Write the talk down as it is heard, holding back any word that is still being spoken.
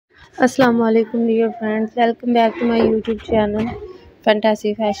Assalamu alaikum dear friends, welcome back to my YouTube channel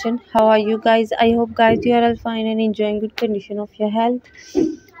Fantasy Fashion. How are you guys? I hope guys you are all fine and enjoying good condition of your health.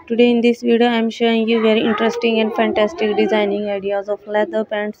 Today in this video I am showing you very interesting and fantastic designing ideas of leather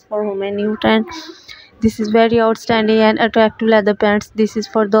pants for women new trend. This is very outstanding and attractive leather pants. This is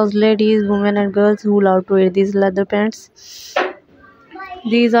for those ladies, women and girls who love to wear these leather pants.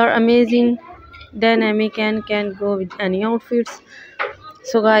 These are amazing, dynamic and can go with any outfits.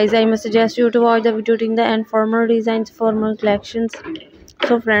 So guys, I must suggest you to watch the video till the end for more designs, for more collections.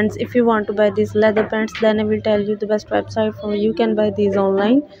 So friends, if you want to buy these leather pants, then I will tell you the best website for you can buy these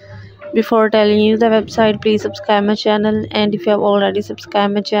online. Before telling you the website, please subscribe my channel, and if you have already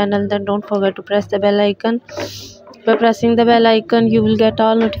subscribed my channel, then don't forget to press the bell icon. By pressing the bell icon, you will get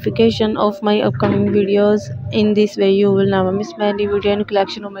all notification of my upcoming videos. In this way, you will never miss my any video and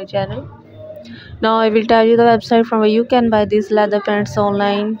collection of my channel. Now I will tell you the website from where you can buy these leather pants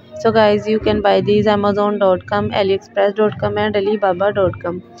online. So guys, you can buy these amazon.com, aliexpress.com and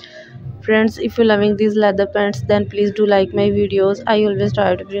alibaba.com. Friends, if you're loving these leather pants, then please do like my videos. I always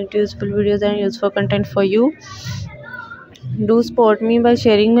try to bring useful videos and useful content for you. Do support me by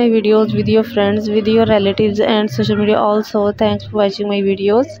sharing my videos with your friends, with your relatives and social media also. Thanks for watching my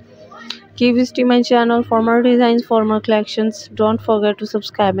videos. Keep visiting my channel for more designs, for more collections. Don't forget to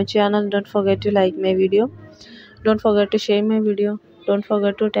subscribe my channel. Don't forget to like my video. Don't forget to share my video. Don't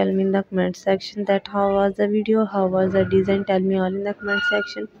forget to tell me in the comment section that how was the video, how was the design. Tell me all in the comment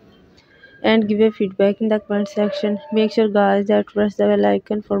section and give a feedback in the comment section. Make sure guys that press the bell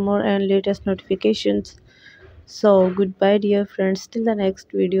icon for more and latest notifications. So goodbye dear friends, till the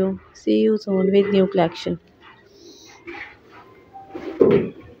next video. See you soon with new collection.